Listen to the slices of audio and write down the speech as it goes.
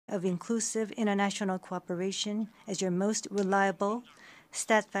of inclusive international cooperation as your most reliable,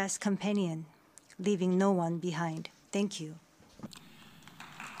 steadfast companion, leaving no one behind. Thank you.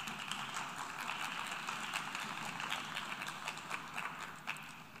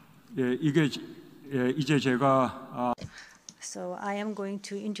 예, 이제 제가 So I am going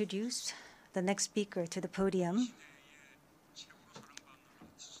to introduce the next speaker to the podium.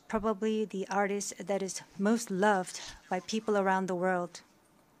 Probably the artist that is most loved by people around the world.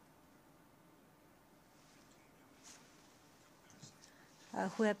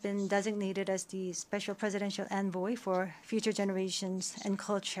 Who have been designated as the special presidential envoy for future generations and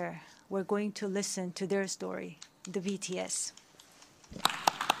culture. We're going to listen to their story, the BTS.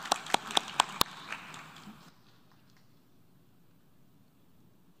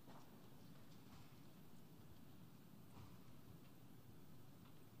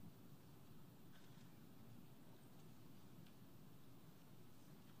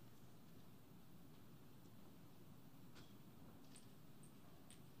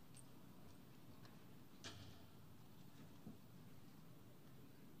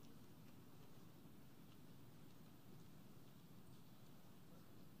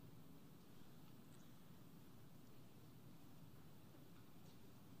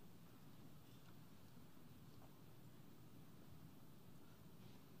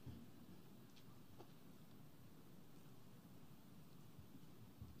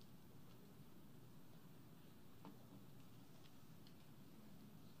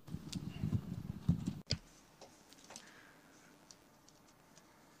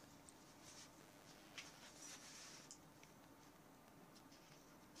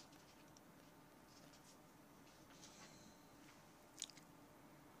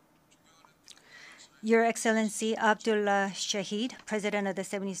 Your Excellency Abdullah Shahid, President of the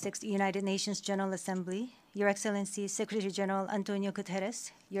 76th United Nations General Assembly, Your Excellency Secretary General Antonio Guterres,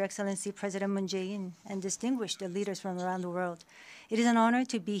 Your Excellency President Moon Jae-in, and distinguished leaders from around the world, it is an honor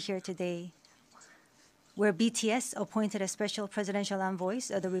to be here today, where BTS appointed as special presidential envoys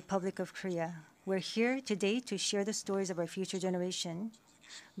of the Republic of Korea. We're here today to share the stories of our future generation.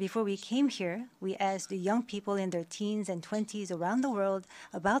 Before we came here, we asked the young people in their teens and 20s around the world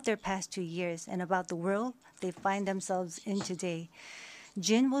about their past 2 years and about the world they find themselves in today.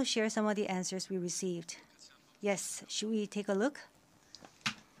 Jin will share some of the answers we received. Yes, should we take a look?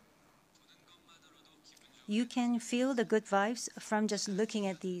 You can feel the good vibes from just looking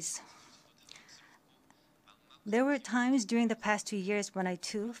at these. There were times during the past 2 years when I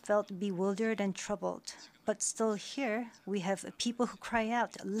too felt bewildered and troubled. But still here, we have people who cry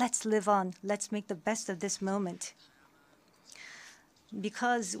out, let's live on, let's make the best of this moment.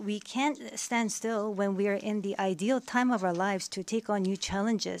 Because we can't stand still when we are in the ideal time of our lives to take on new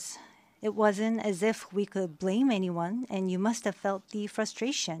challenges. It wasn't as if we could blame anyone, and you must have felt the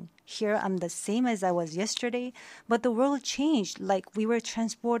frustration. Here I'm the same as I was yesterday, but the world changed like we were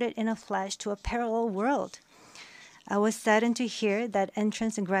transported in a flash to a parallel world. I was saddened to hear that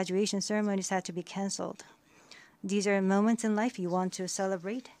entrance and graduation ceremonies had to be canceled. These are moments in life you want to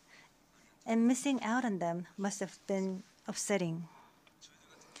celebrate, and missing out on them must have been upsetting.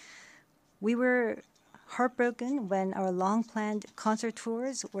 We were heartbroken when our long-planned concert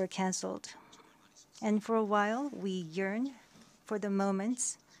tours were canceled. And for a while, we yearned for the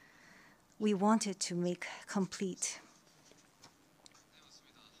moments we wanted to make complete.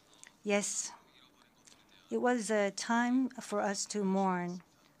 Yes, it was a time for us to mourn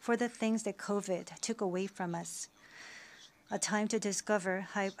for the things that COVID took away from us. A time to discover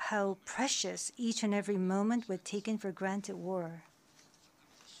how precious each and every moment we taken for granted were.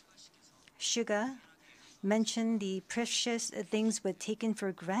 Suga mentioned the precious things we taken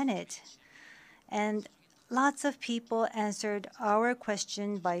for granted, and lots of people answered our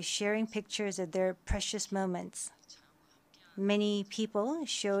question by sharing pictures of their precious moments. Many people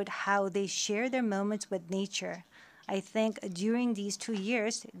showed how they share their moments with nature. I think during these 2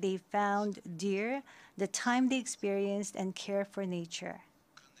 years, they found dear the time they experienced and care for nature.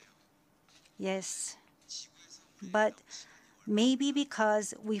 Yes, but maybe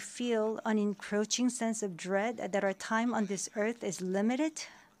because we feel an encroaching sense of dread that our time on this earth is limited,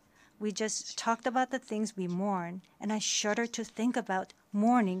 we just talked about the things we mourn, and I shudder to think about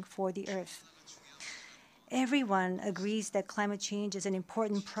mourning for the earth. Everyone agrees that climate change is an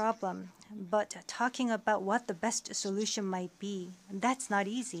important problem, but talking about what the best solution might be, that's not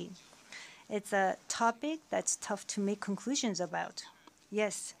easy. It's a topic that's tough to make conclusions about.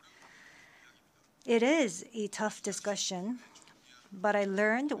 Yes, it is a tough discussion, but I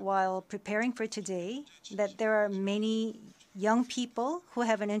learned while preparing for today that there are many young people who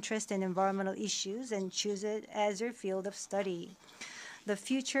have an interest in environmental issues and choose it as their field of study. The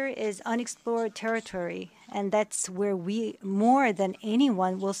future is unexplored territory, and that's where we, more than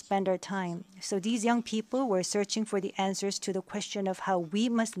anyone, will spend our time. So these young people were searching for the answers to the question of how we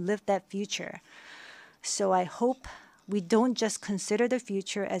must live that future. So I hope we don't just consider the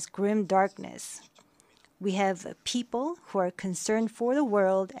future as grim darkness. We have people who are concerned for the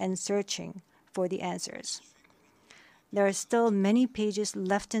world and searching for the answers. There are still many pages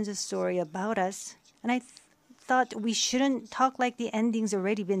left in the story about us, and I thought we shouldn't talk like the ending's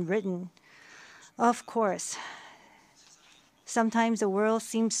already been written. Of course, sometimes the world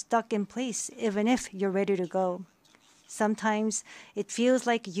seems stuck in place, even if you're ready to go. Sometimes it feels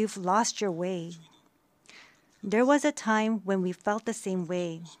like you've lost your way. There was a time when we felt the same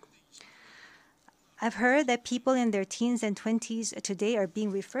way. I've heard that people in their teens and 20s today are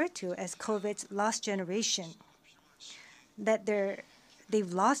being referred to as COVID's lost generation, that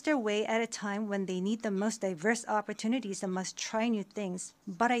they've lost their way at a time when they need the most diverse opportunities and must try new things.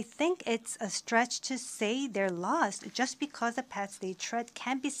 But I think it's a stretch to say they're lost just because the paths they tread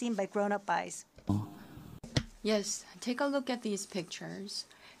can't be seen by grown-up eyes. Yes, take a look at these pictures.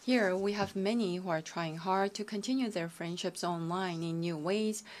 Here we have many who are trying hard to continue their friendships online in new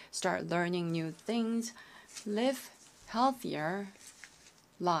ways, start learning new things, live healthier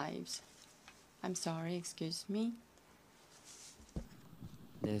lives. I'm sorry, excuse me.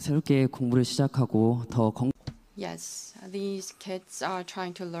 네, 새롭게 공부를 시작하고 더 Yes, these kids are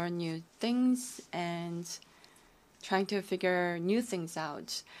trying to learn new things and trying to figure new things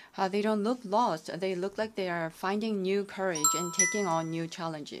out. They don't look lost. They look like they are finding new courage and taking on new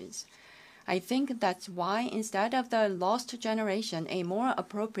challenges. I think that's why instead of the lost generation, a more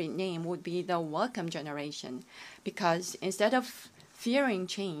appropriate name would be the welcome generation. Because instead of fearing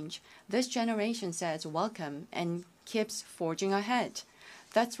change, this generation says welcome and keeps forging ahead.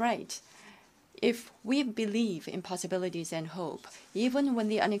 That's right. If we believe in possibilities and hope, even when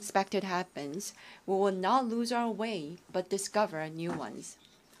the unexpected happens, we will not lose our way, but discover new ones.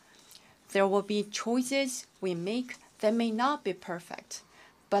 There will be choices we make that may not be perfect,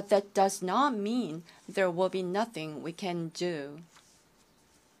 but that does not mean there will be nothing we can do.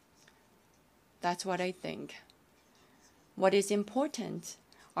 That's what I think. What is important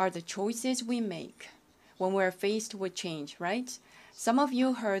are the choices we make when we're faced with change, right? Some of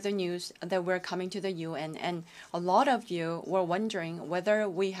you heard the news that we're coming to the UN, and a lot of you were wondering whether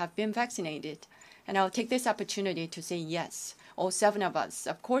we have been vaccinated. And I'll take this opportunity to say yes. All 7 of us,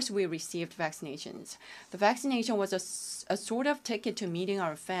 of course, we received vaccinations. The vaccination was a sort of ticket to meeting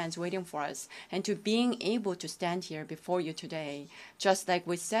our fans waiting for us and to being able to stand here before you today. Just like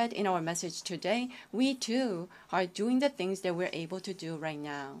we said in our message today, we too are doing the things that we're able to do right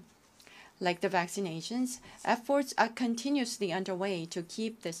now. Like the vaccinations, efforts are continuously underway to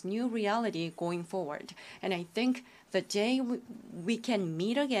keep this new reality going forward. And I think the day we can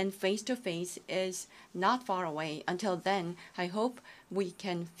meet again face to face is not far away. Until then, I hope we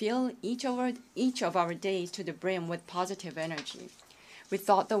can fill each of our days to the brim with positive energy. We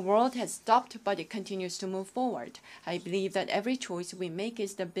thought the world had stopped, but it continues to move forward. I believe that every choice we make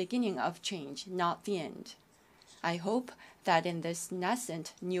is the beginning of change, not the end. I hope that in this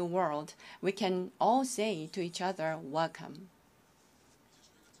nascent new world, we can all say to each other, welcome.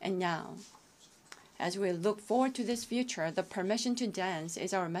 And now, as we look forward to this future, the permission to dance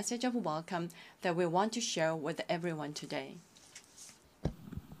is our message of welcome that we want to share with everyone today.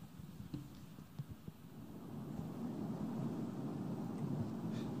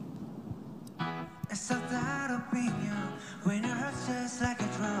 It's a that opinion when your heart's just like a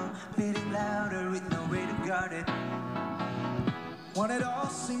drum, beating louder with no way to guard it. When it all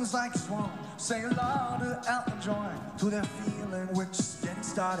seems like it's wrong, say louder out and join to that feeling we're just getting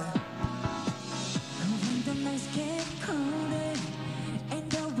started. And when the nights get colder and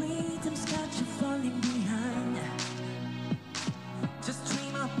the rhythms got you falling behind, Just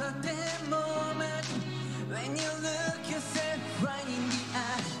dream about that moment when you look yourself right in the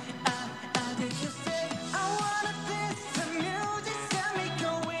eye. Did you say I wanna dance to music, got me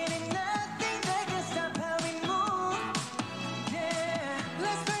going and nothing that can stop how we move. Yeah,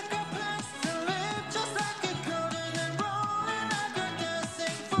 let's make our plans to live just like a golden and rolling like a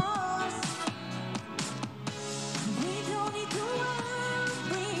dancing force. we don't need to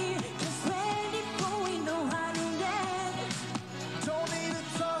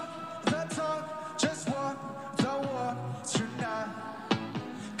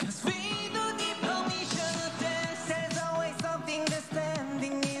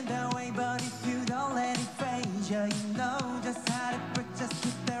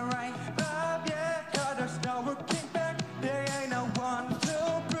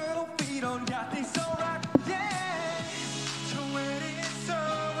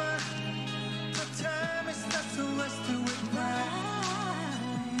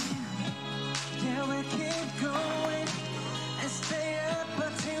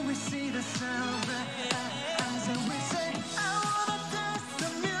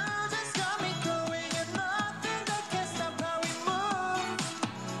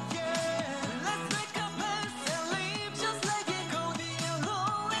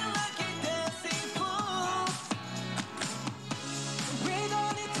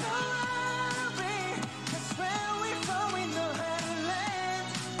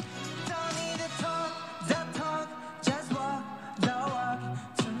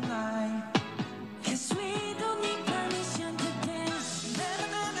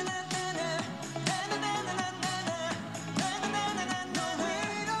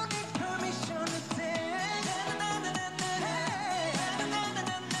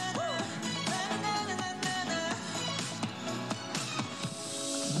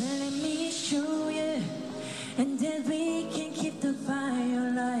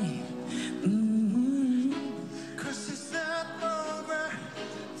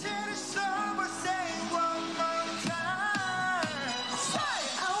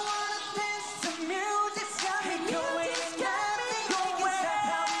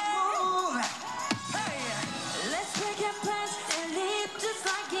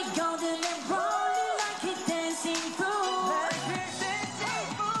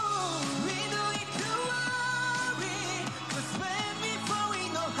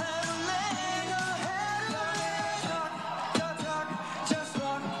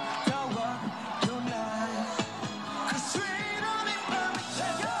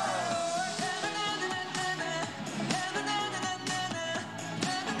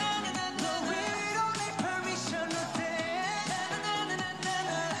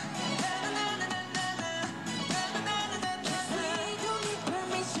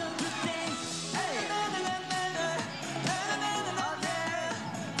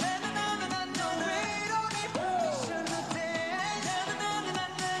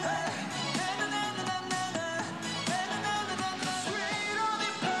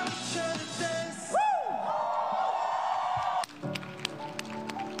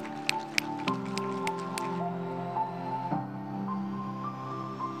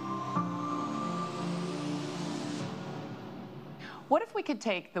What if we could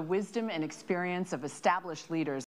take the wisdom and experience of established leaders